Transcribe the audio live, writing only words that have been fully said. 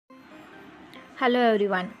Hello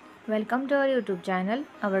everyone, welcome to our YouTube channel.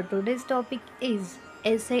 Our today's topic is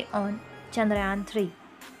essay on Chandrayaan 3.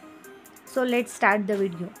 So let's start the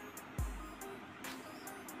video.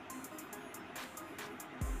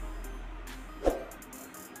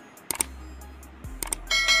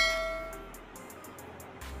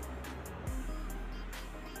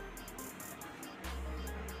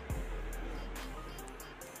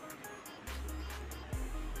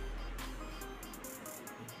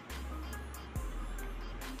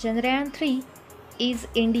 Chandrayaan 3 is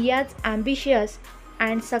India's ambitious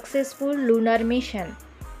and successful lunar mission.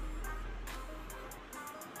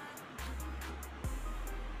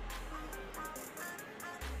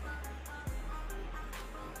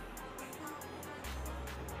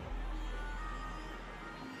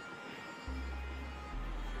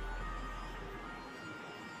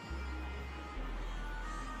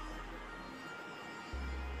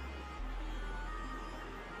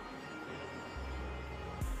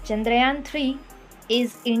 Chandrayaan 3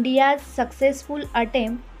 is India's successful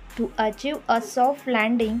attempt to achieve a soft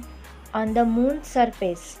landing on the moon's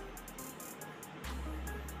surface.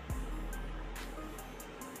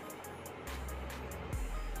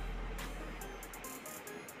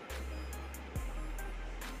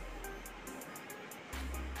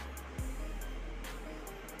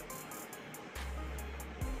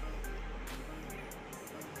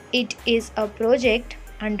 It is a project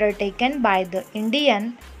undertaken by the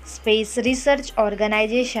Indian Space Research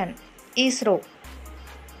Organization (ISRO).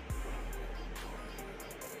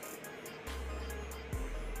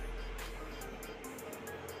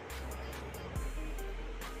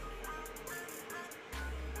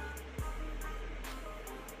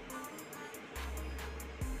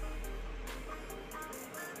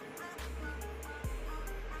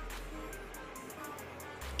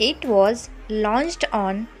 It was launched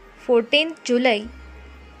on 14th July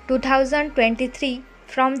 2023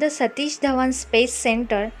 from the Satish Dhawan Space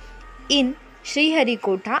Center in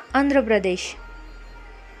Sriharikota, Andhra Pradesh.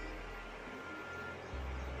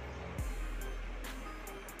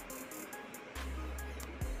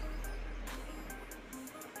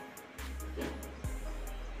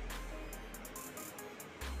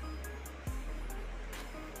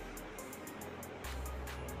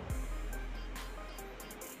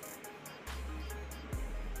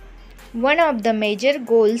 One of the major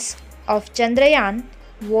goals of Chandrayaan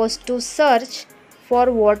was to search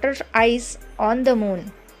for water ice on the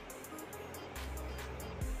moon.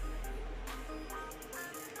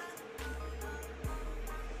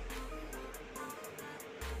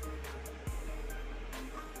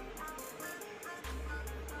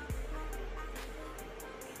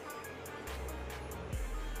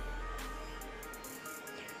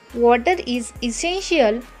 Water is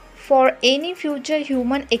essential for any future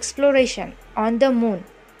human exploration on the moon.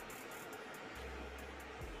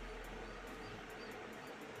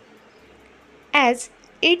 As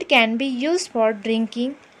it can be used for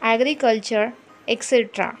drinking, agriculture,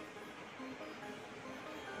 etc.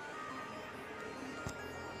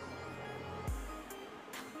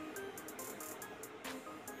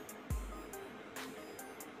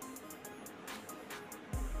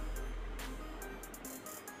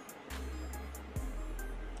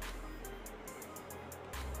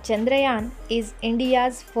 Chandrayaan is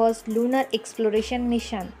India's first lunar exploration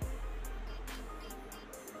mission.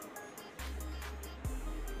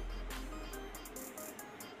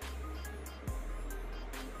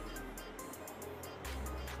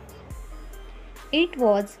 It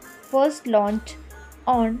was first launched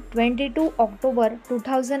on 22 October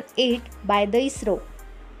 2008 by the ISRO.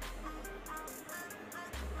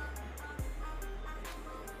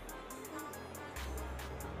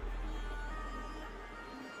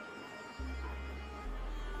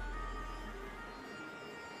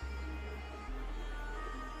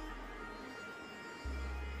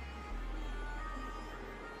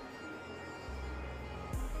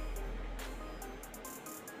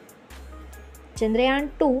 Chandrayaan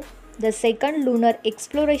 2, the second lunar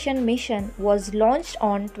exploration mission, was launched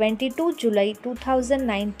on 22 July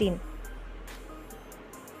 2019.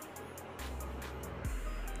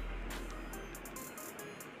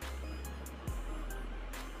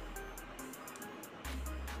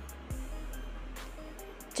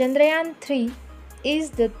 Chandrayaan 3 is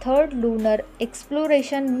the third lunar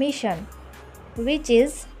exploration mission, which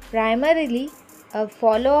is primarily a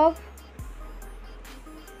follow-up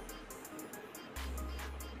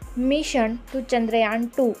mission to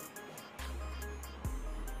Chandrayaan 2.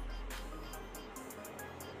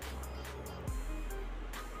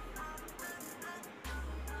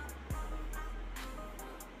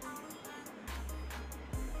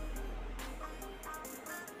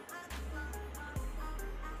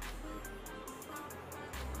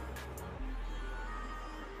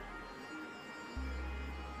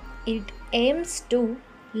 It aims to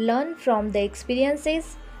learn from the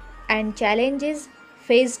experiences and challenges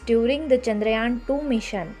faced during the Chandrayaan 2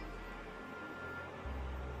 mission,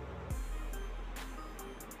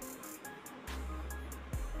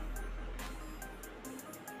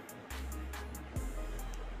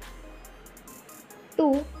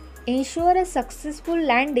 to ensure a successful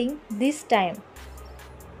landing this time.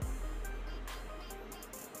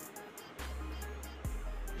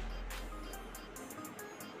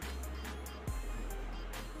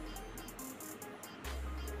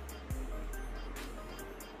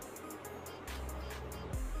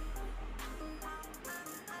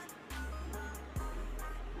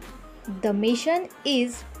 The mission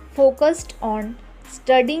is focused on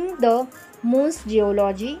studying the moon's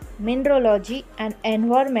geology, mineralogy, and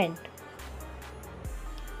environment,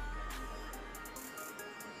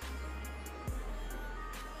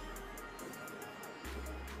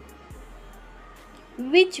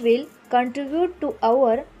 which will contribute to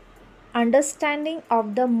our understanding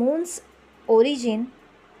of the moon's origin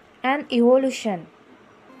and evolution.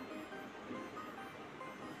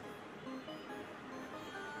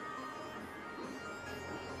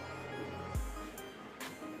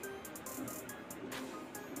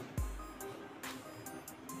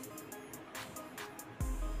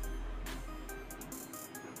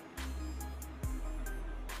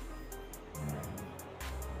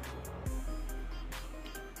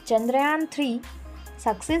 Chandrayaan 3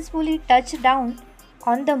 successfully touched down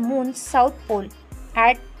on the moon's south pole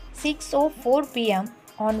at 6:04 pm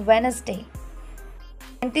on Wednesday,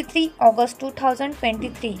 23 August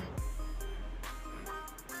 2023.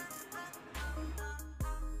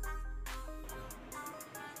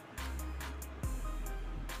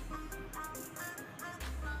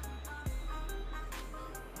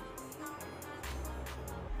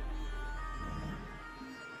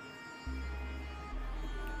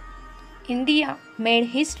 India made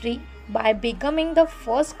history by becoming the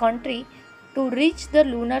first country to reach the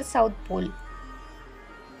lunar south pole.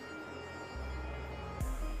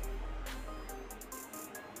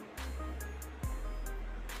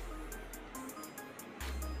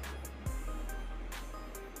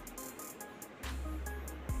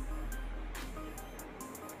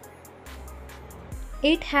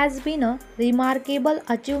 It has been a remarkable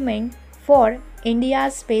achievement for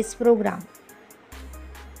India's space program.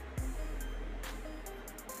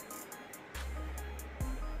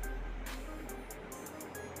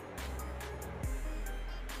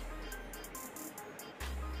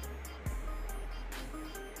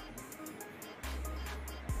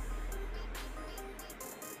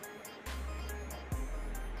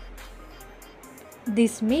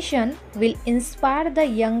 This mission will inspire the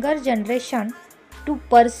younger generation to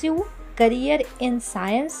pursue career in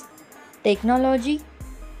science, technology,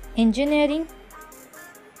 engineering,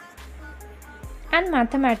 and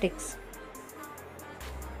mathematics.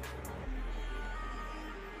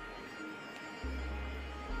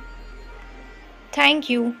 Thank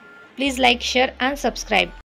you. Please like, share, and subscribe.